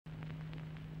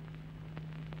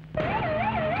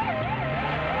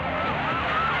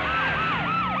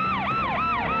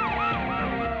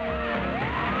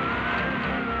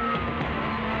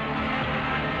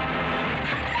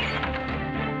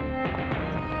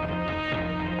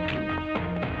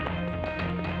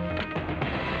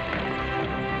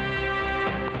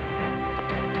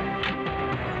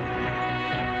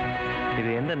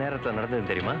எந்த நேரத்தில் நடந்ததுன்னு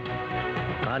தெரியுமா?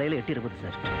 காலையில் 8:20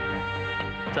 சார்.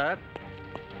 சார்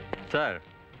சார்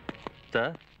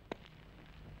சார்,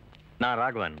 நான்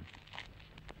ராகவன்.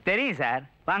 தெரியும் சார்.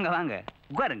 வாங்க வாங்க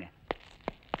உட்காருங்க.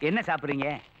 என்ன சாப்பிட்றீங்க?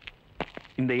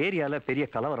 இந்த ஏரியாவில் பெரிய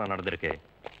கலவரம் நடந்திருக்கு.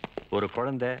 ஒரு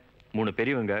குழந்தை, 3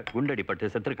 பெரியவங்க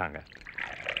குண்டடிப்பட்டு செத்துருக்காங்க.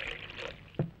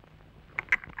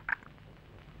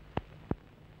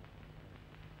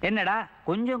 என்னடா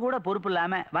கொஞ்சம் கூட பொறுப்பு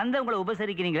இல்லாம வந்தவங்களை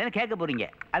உபசரிக்கிறீங்களேன்னு கேட்க போறீங்க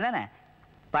அதானே?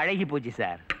 பழகி போச்சு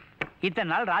சார். இத்தனை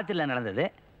நாள் ராத்திரில நடந்தது,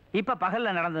 இப்ப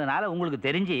பகல்ல நடந்ததுனால உங்களுக்கு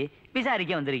தெரிஞ்சு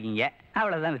விசாரிக்க வந்திருக்கீங்க.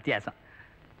 அவ்வளவுதான் வித்தியாசம்.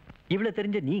 இவ்வளவு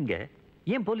தெரிஞ்ச நீங்க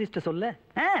ஏன் போலீஸ்ட்ட சொல்ல?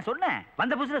 சொன்னேன்,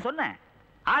 வந்த புதுசுல சொன்னேன்.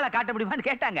 ஆளை காட்ட முடியுமான்னு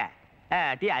கேட்டாங்க.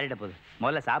 டீ ஆறிட போகுது,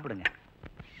 முதல்ல சாப்பிடுங்க.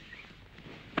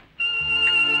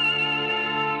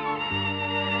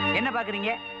 என்ன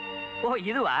பாக்குறீங்க? ஓ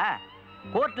இதுவா?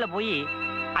 கோர்ட்ல போய்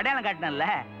அடையாளம் காட்டினல்ல,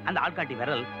 அந்த ஆள்காட்டி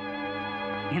விரல்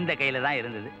இந்த கையில தான்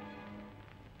இருந்தது.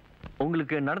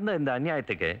 உங்களுக்கு நடந்த இந்த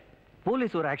அநியாயத்துக்கு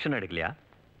போலீஸ் ஒரு ஆக்ஷன் எடுக்கலையா?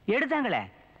 எடுத்தாங்களே.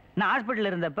 நான் ஹாஸ்பிட்டல்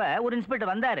இருந்தப்ப ஒரு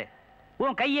இன்ஸ்பெக்டர் வந்தாரு.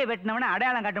 உன் கையை வெட்டினவன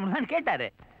அடையாளம் காட்ட முடியுமான்னு கேட்டாரு.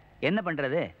 என்ன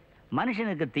பண்றது,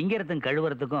 மனுஷனுக்கு திங்கிறதுக்கும்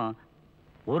கழுவுறதுக்கும்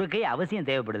ஒரு கை அவசியம்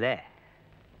தேவைப்படுதே.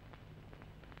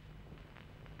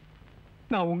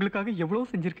 நான் உங்களுக்காக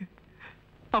எவ்வளவு செஞ்சிருக்கேன்.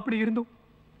 அப்படி இருந்தும்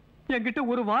என்கிட்ட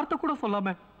ஒரு வார்த்தை கூட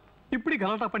சொல்லாம இப்படி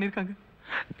கலாட்டா பண்ணிருக்காங்க.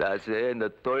 தாசு, இந்த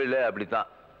தொழிலே அப்படித்தான்.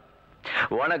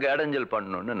 உனக்கு இடைஞ்சல்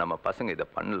பண்ணணும்னு நம்ம பசங்க இதை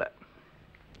பண்ணல.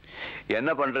 என்ன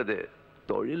பண்றது,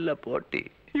 தொழில போட்டி.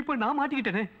 இப்ப நான்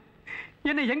மாட்டிக்கிட்டேனே,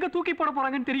 என்னை எங்க தூக்கி போட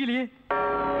போறாங்கன்னு தெரியலையே.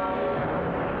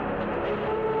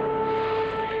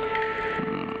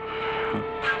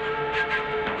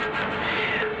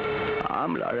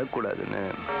 ஆம்பளை அழக்கூடாதுன்னு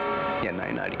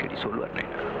என்ன அடிக்கடி சொல்லுவார்.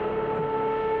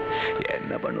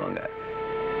 என்ன பண்ணுவாங்க,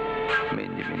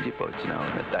 மிஞ்சி மிஞ்சி போச்சுன்னா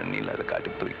அவங்க தண்ணியில் அதை காட்டி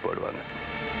தூக்கி போடுவாங்க.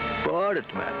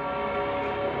 போடட்டுமே,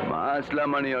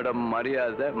 மாசிலாமணியோட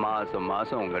மரியாதை மாசம்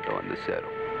மாசம் உங்ககிட்ட வந்து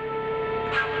சேரும்.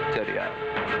 சரியா?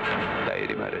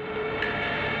 தைரியமா இரு.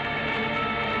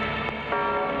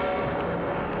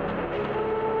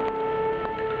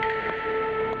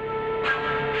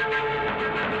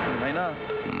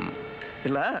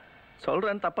 இல்ல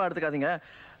சொல்றேன்னு தப்பா எடுத்துக்காதீங்க.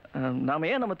 நாம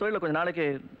ஏன் நம்ம தொழில கொஞ்ச நாளைக்கு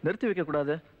நிறுத்தி வைக்க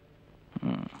கூடாது?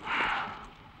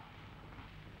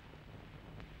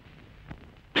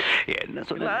 என்ன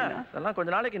சொல்ல, அதெல்லாம் கொஞ்ச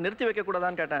நாளைக்கு நிறுத்தி வைக்க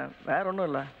கூடாதான்னு கேட்டேன், வேற ஒண்ணும்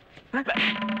இல்ல.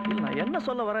 நான் என்ன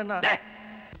சொல்ல வரேன்னா,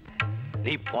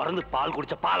 நீ பிறந்து பால்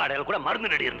குடிச்ச பால் அடையாள கூட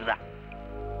மருந்து நடி இருந்ததா?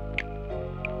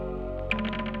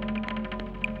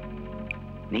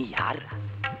 நீ யாரு?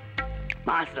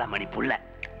 மாசிலாமணி புள்ள,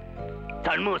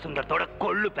 சண்முக சுந்தரத்தோட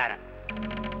கொள்ளு பேரன்.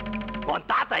 உன்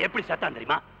தாத்தா எப்படி செத்தான்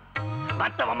தெரியுமா?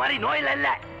 மத்தவன் மாதிரி நோயில இல்ல,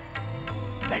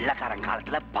 வெள்ளக்காரன்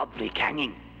காலத்துல பப்ளிக்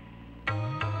ஹேங்கிங்.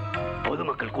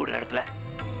 பொதுமக்கள் கூடுற இடத்துல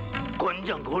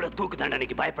கொஞ்சம் கூட தூக்கு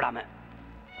தண்டனைக்கு பயப்படாம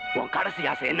உன் கடைசி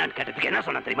ஆசை என்னன்னு கேட்டதுக்கு என்ன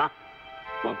சொன்ன தெரியுமா?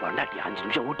 உன் பொண்டாட்டி 5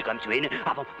 நிமிஷம் வீட்டுக்கு அமிச்சு வைன்னு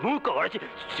அவன் மூக்க உழைச்சு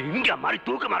சிங்க மாதிரி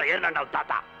தூக்க மரம் ஏறினாண்டா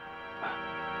தாத்தா.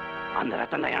 அந்த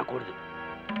ரத்தம் தான் எனக்கு ஓடுது,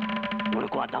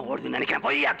 உனக்கும் அதான் ஓடுதுன்னு நினைக்கிறேன்.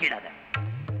 போய் ஆக்கிடாத.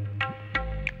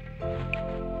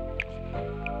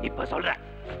 இப்ப சொல்றேன்,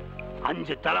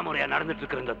 5 தலைமுறையா நடந்துட்டு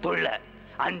இருக்கிற இந்த தொழில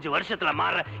 5 வருஷத்துல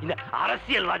மாற இந்த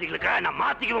அரசியல்வாதிகளுக்காக நான்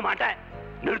மாத்திக்கவும் மாட்டேன்,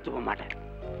 நிறுத்தவும் மாட்டேன்.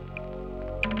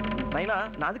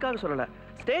 நான் அதுக்காக சொல்லல.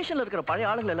 ஸ்டேஷன்ல இருக்கிற பழைய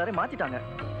ஆளுங்களை எல்லாரையும் மாத்திட்டாங்க.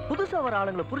 புதுசா வர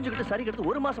ஆளுங்களை புரிஞ்சுக்கிட்டு சரிக்கிறது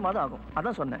 1 மாசமாவது ஆகும்.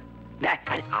 அதான் சொன்னேன்.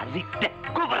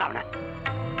 கூப்பிடலாம்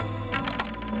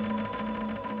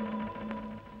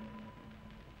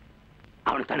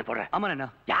அவனுக்கு தானே போடுறேன். ஆமா அண்ணா.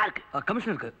 யாருக்கு?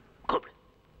 கமிஷனருக்கு. கூப்பிடு.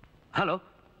 Hello,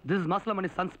 this is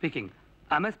Maslamani's son speaking.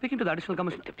 Am I speaking to the additional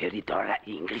commissioner? பெரிய தோழ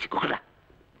இங்கிலீஷ் கூப்பிடுற.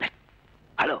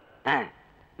 ஹலோ,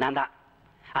 நான் தான்.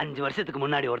 5 வருஷத்துக்கு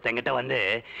முன்னாடி ஒருத்தங்கிட்ட வந்து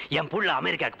என் புள்ள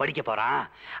அமெரிக்காவுக்கு படிக்க போறான்,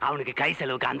 அவனுக்கு கை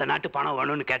செலவுக்கு அந்த நாட்டு பணம்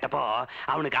வேணும்னு கேட்டப்போ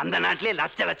அவனுக்கு அந்த நாட்டிலே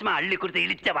லட்சமா அள்ளி கொடுத்து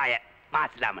இழிச்ச வாய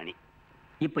மாசிலாமணி.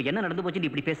 இப்ப என்ன நடந்து போச்சுன்னு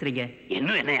இப்படி பேசுறீங்க?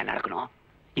 இன்னும் என்ன நடக்கணும்?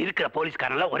 இருக்கிற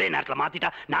போலீஸ்காரங்கள ஒரே நேரத்துல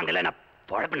மாத்திட்டா நாங்களே நான்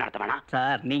பொழப்பு நடத்த வேணாம்.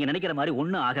 சார், நீங்க நினைக்கிற மாதிரி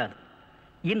ஒண்ணும் ஆகாது.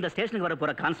 இந்த ஸ்டேஷனுக்கு வர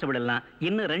போற கான்ஸ்டபிள் எல்லாம்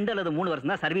இன்னும் 2 அல்லது 3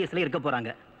 வருஷம் தான் சர்வீஸ்ல இருக்க போறாங்க.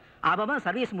 அவன்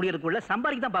சர்வீஸ் முடியறதுக்குள்ள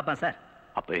சம்பாதிக்க தான் பார்ப்பான் சார்.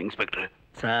 அப்ப இன்ஸ்பெக்டர்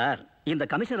சார், இந்த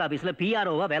கமிஷனர் ஆபீஸ்ல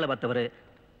பிஆர்ஓவா வேலை பார்த்தவர்,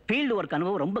 ஃபீல்டு ஒர்க்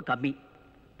அனுபவம் ரொம்ப கம்மி.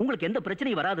 உங்களுக்கு எந்த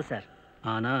பிரச்சனையும் வராது சார்.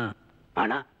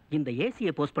 ஆனா இந்த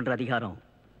ஏசியை போஸ்ட் பண்ற அதிகாரம்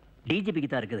டிஜிபிக்கு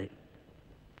தான் இருக்குது.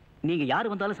 நீங்க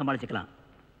யாரு வந்தாலும் சமாளிச்சுக்கலாம்.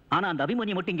 ஆனா அந்த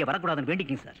அபிமன்யு மட்டும் இங்க வரக்கூடாதுன்னு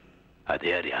வேண்டிக்கிங்க சார். அது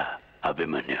யாரியா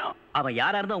அபிமன்யு? அவன்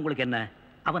யாரா இருந்தா உங்களுக்கு என்ன?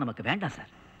 அவன் நமக்கு வேண்டாம்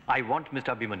sir. I want Mr.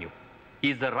 Abimanyu. He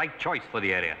is the right choice for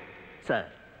the area. Sir,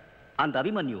 அந்த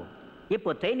அபிமன்யு இப்போ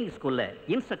ட்ரைனிங் ஸ்கூல்ல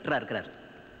இன்ஸ்ட்ரக்டரா இருக்கிறார்.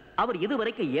 அவர்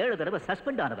இதுவரைக்கும் 7 தடவை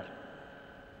சஸ்பெண்ட் ஆனவர்.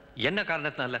 என்ன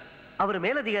காரணத்தினால? அவர்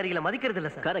மேலதிகாரிகளை மதிக்கிறது இல்ல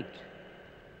சார். கரெக்ட்.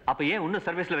 அப்ப ஏன் இன்னும்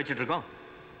சர்வீஸ்ல வச்சுட்டு இருக்கோம்?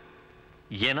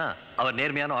 ஏன்னா அவர்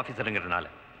நேர்மையான ஆபீசருங்கிறதுனால.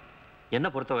 என்ன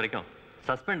பொறுத்த வரைக்கும்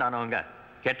சஸ்பெண்ட் ஆனவங்க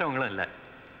கெட்டவங்களும் இல்லை,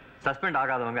 சஸ்பெண்ட்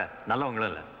ஆகாதவங்க நல்லவங்களும்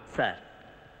இல்லை. சார்,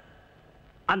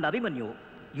 அந்த அபிமன்யு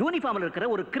யூனிஃபார்ம்ல இருக்கிற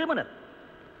ஒரு கிரிமினல்.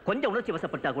 கொஞ்சம் உணர்ச்சி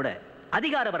வசப்பட்டா கூட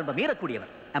அதிகார வரம்பை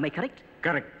மீறக்கூடியவர். Am I correct?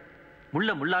 கரெக்ட்.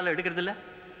 முள்ளால எடுக்கிறது இல்ல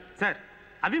சார்.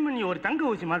 அபிமன்யு ஒரு தங்க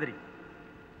ஊசி மாதிரி.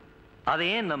 அதை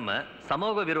ஏன் நம்ம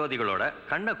சமூக விரோதிகளோட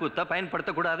கண்ணை கூத்த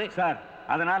பயன்படுத்தக்கூடாது சார்?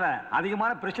 அதனால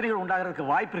அதிகமான பிரச்சனைகள் உண்டாகிறதுக்கு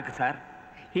வாய்ப்பு இருக்கு sir.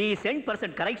 He is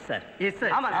 100% correct, sir. Yes, sir.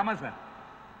 ஆமா சார்.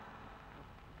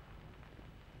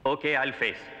 Okay, I'll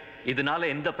face. இதனால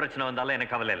எந்த பிரச்சனை வந்தாலும்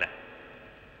எனக்கு கவலை இல்லை.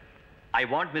 I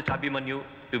want Mr. Abimanyu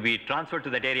to be transferred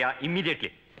to that area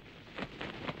immediately.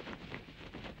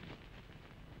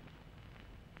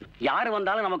 யாரு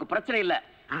வந்தாலும் நமக்கு பிரச்சனை இல்ல.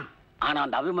 ஆனா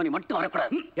அந்த அபிமன்யு மட்டும்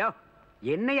வரக்கூடாது. யோ,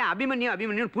 என்னையா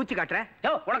அபிமன்யு பூச்சி காட்டுற?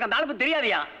 யோ, உனக்கு அந்த ஆளு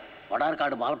தெரியாதியா?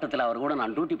 வடார்காடு மாவட்டத்தில் அவர் கூட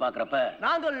நான் டியூட்டி பார்க்கறப்ப,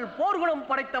 நாங்கள் போர்க்குணம்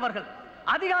படைத்தவர்கள்,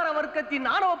 அதிகார வர்க்கத்தின்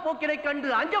ஆணவ போக்கினை கண்டு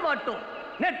அஞ்ச மாட்டோம்.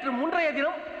 நேற்று முன்றைய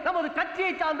தினம் நமது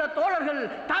கட்சியை சார்ந்த தோழர்கள்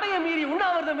தடையை மீறி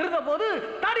உண்ணாவிரதம் இருந்த போது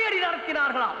தடியடி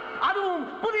நடத்தினார்களாம். அதுவும்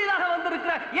புதிதாக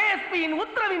வந்திருக்கிற ஏஎஸ்பியின்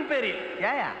உத்தரவின் பேரில்.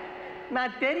 ஏயா,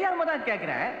 நான் தெரியாம தான்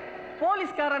கேட்கிறேன்.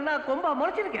 போலீஸ்காரன்னா கொம்பா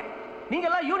முளைச்சிருக்கேன். நீங்க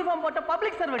எல்லாம் யூனிஃபார்ம் போட்ட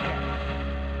பப்ளிக் சர்வெண்ட்.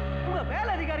 உங்க மேல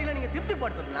அதிகாரிகளை நீங்க திருப்தி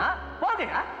படுத்தணும்னா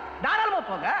போங்க, தாராளமா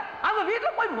போங்க. அவங்க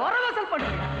வீட்டுல போய் முறவசல்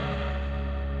பண்ணுங்க.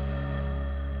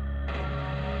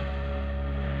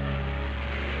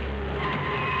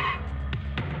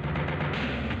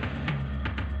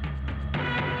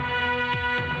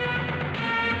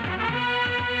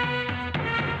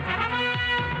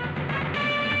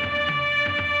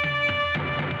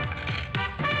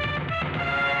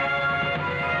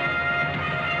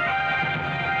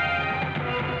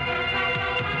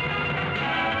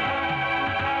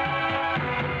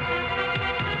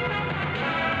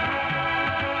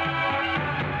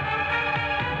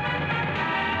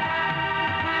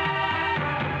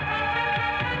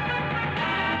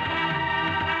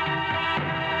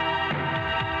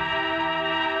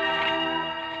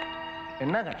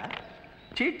 என்னங்கடா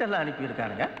சீட்டெல்லாம்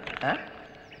அனுப்பியிருக்கானுங்க?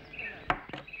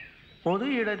 பொது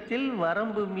இடத்தில்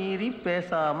வரம்பு மீறி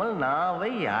பேசாமல் நாவை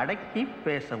அடக்கி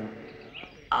பேசவும்.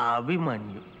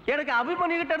 அபிமன்யு. எனக்கு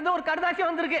அபிமன்யு கிட்ட இருந்து ஒரு கடுதாசி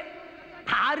வந்திருக்கு.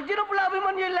 அர்ஜுனப்புள்ள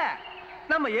அபிமன்யு இல்ல,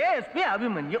 நம்ம ஏஎஸ்பி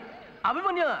அபிமன்யு.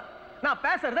 அபிமன்யு, நான்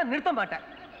பேசுறத நிறுத்த மாட்டேன்.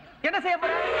 என்ன செய்ய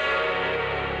போற?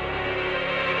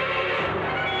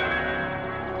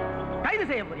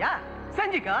 கைது செய்ய போறியா?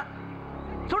 செஞ்சுக்க.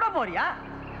 சுட போறியா?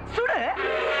 சுடு.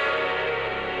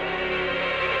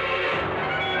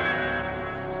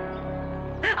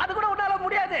 அது கூட உன்னால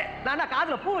முடியாது. நான்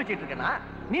காதுல பூ வச்சிட்டு இருக்கேனா?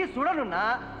 நீ சுடணும்னா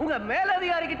உங்க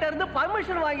மேலதிகாரி கிட்ட இருந்து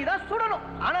பர்மிஷன் வாங்கி தான் சுடணும்.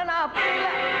 ஆனா நான் அப்படி இல்ல.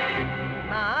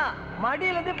 நான்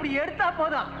மடியில இருந்து இப்படி எடுத்தா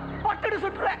போதும், பட்டுடு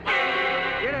சுட்டுறேன்.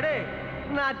 ஏடே,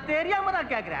 நான் தெரியாம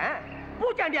தான் கேக்குறேன்.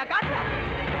 பூச்சாண்டியா காட்டுற?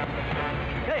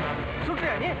 ஏய்,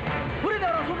 சுட்டுறியா நீ?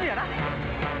 புரியுதவரை சுட்டுறியாடா?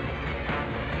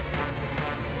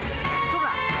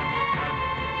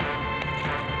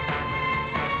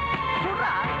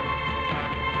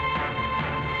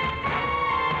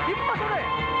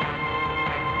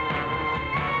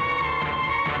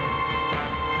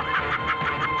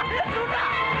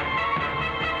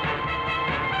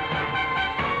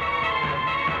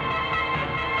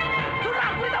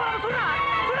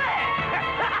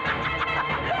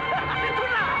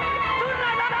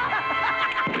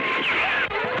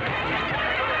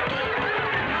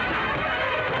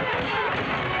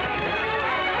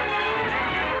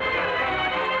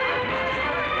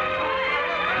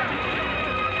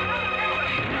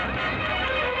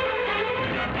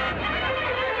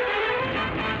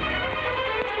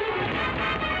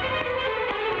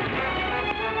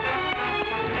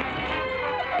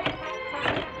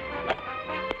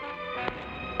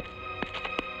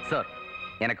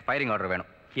 எனக்கு ஃபயரிங் ஆர்டர் வேணும்.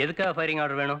 எதுக்காக ஃபயரிங்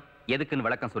ஆர்டர் வேணும்? எதுக்குன்னு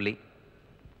விளக்கம் சொல்லி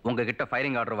உங்ககிட்ட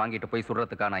ஃபயரிங் ஆர்டர் வாங்கிட்டு போய்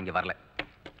சுடுறதுக்காக நான் இங்கே வரல,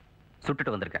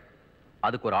 சுட்டுட்டு வந்திருக்கேன்.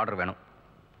 அதுக்கு ஒரு ஆர்டர் வேணும்.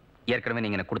 ஏற்கனவே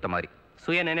நீங்கள் எனக்கு கொடுத்த மாதிரி.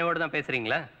 சுய நினைவோடு தான்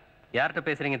பேசுறீங்களா? யார்கிட்ட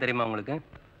பேசுறீங்க தெரியுமா உங்களுக்கு?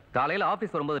 காலையில்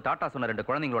ஆஃபீஸ் வரும்போது டாட்டா சொன்ன 2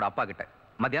 குழந்தைங்களோட அப்பா கிட்ட,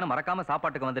 மத்தியானம் மறக்காம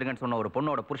சாப்பாட்டுக்கு வந்துருங்கன்னு சொன்ன ஒரு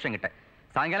பொண்ணோட புருஷங்கிட்ட,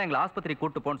 சாயங்காலம் எங்களை ஆஸ்பத்திரி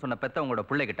கூட்டு போன்னு சொன்ன பெத்தவங்களோட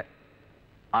பிள்ளைகிட்ட.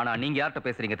 ஆனா நீங்க யார்கிட்ட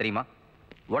பேசுறீங்க தெரியுமா?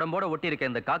 உடம்போட ஒட்டி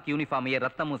இருக்க இந்த காக்கி யூனிஃபார்மையே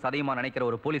ரத்தமும் சதையுமா நினைக்கிற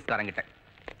ஒரு போலீஸ்காரங்கிட்ட,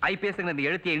 ஐபிஎஸ்ங்கிற இந்த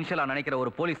எழுத்திய இன்ஷியலா நினைக்கிற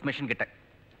ஒரு போலீஸ் மிஷின் கிட்ட,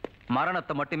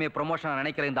 மரணத்தை மட்டுமே ப்ரொமோஷனா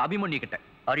நினைக்கிற இந்த அபிமன்யு கிட்ட.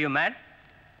 Are you mat?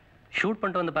 ஷூட்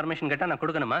பண்ணிட்டு வந்து பர்மிஷன் கேட்டா நான்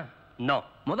கொடுக்கணுமா? நோ.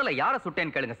 முதல்ல யாரை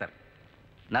சுட்டேன்னு கேளுங்க சார்.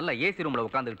 நல்ல ஏசி ரூம்ல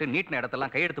உட்காந்துக்கிட்டு நீட்டின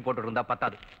இடத்தெல்லாம் கையெடுத்து போட்டு இருந்தா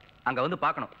பத்தாது, அங்க வந்து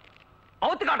பார்க்கணும்.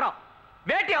 அவுத்து காட்டுறோம்,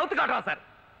 வேட்டி அவுத்து காட்டுறோம் சார்.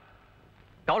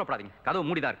 கவலைப்படாதீங்க, கதவு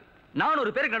மூடிதான் இருக்கு.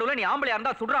 400 பேருக்கு நடுவில் நீ ஆம்பளையா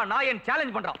இருந்தா சுடுறா நான் ஏன்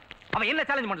சேலஞ்ச் பண்றான். அவன் என்ன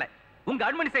சேலஞ்ச் பண்ணல, உங்க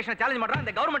அட்மினிஸ்ட்ரேஷனை சேலஞ்ச் பண்றான்,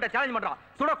 இந்த கவர்மெண்ட்டை சேலஞ்ச் பண்றான்.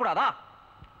 சுடக்கூடாதா?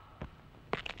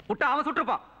 விட்டா அவன்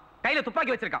சுட்டிருப்பான். கையில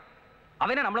துப்பாக்கி வச்சிருக்கான்.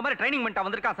 அவன் என்ன நம்மள மாதிரி ட்ரைனிங் பண்ணிட்டா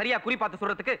வந்திருக்கான் சரியா குறி பார்த்து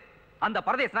சுடுறதுக்கு? அந்த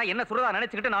பரதேசனா என்ன சுடுறதா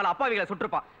நினைச்சுக்கிட்டு 4 அப்பாவிகளை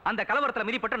சுட்டிருப்பான். அந்த கலவரத்துல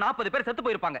மிதிப்பட்டு 40 பேர் செத்து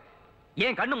போயிருப்பாங்க.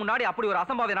 ஏன் கண்ணு முன்னாடி அப்படி ஒரு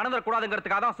அசம்பாவியம்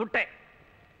நடந்துடக்கூடாதுங்கிறதுக்காக தான் சுட்டேன்.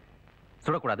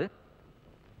 சுடக்கூடாது.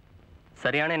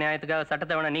 சரியான நியாயத்துக்காக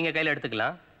சட்டத்தை வேணா நீங்க கையில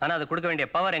எடுத்துக்கலாம். ஆனா அது கொடுக்க வேண்டிய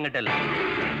பவர் எங்கிட்ட இல்ல.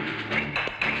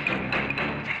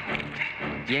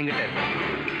 என்கிட்ட இருக்கு.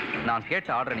 நான் கேட்ட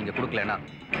ஆர்டரை நீங்க கொடுக்கலன்னா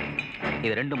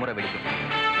இது 2 முறை வெடிக்கும்.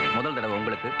 முதல் தடவை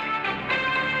உங்களுக்கு,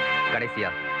 கடைசியா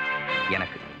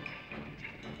எனக்கு.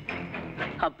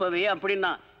 அப்பவே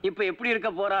அப்படின்னா இப்ப எப்படி இருக்க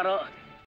போறாரோ?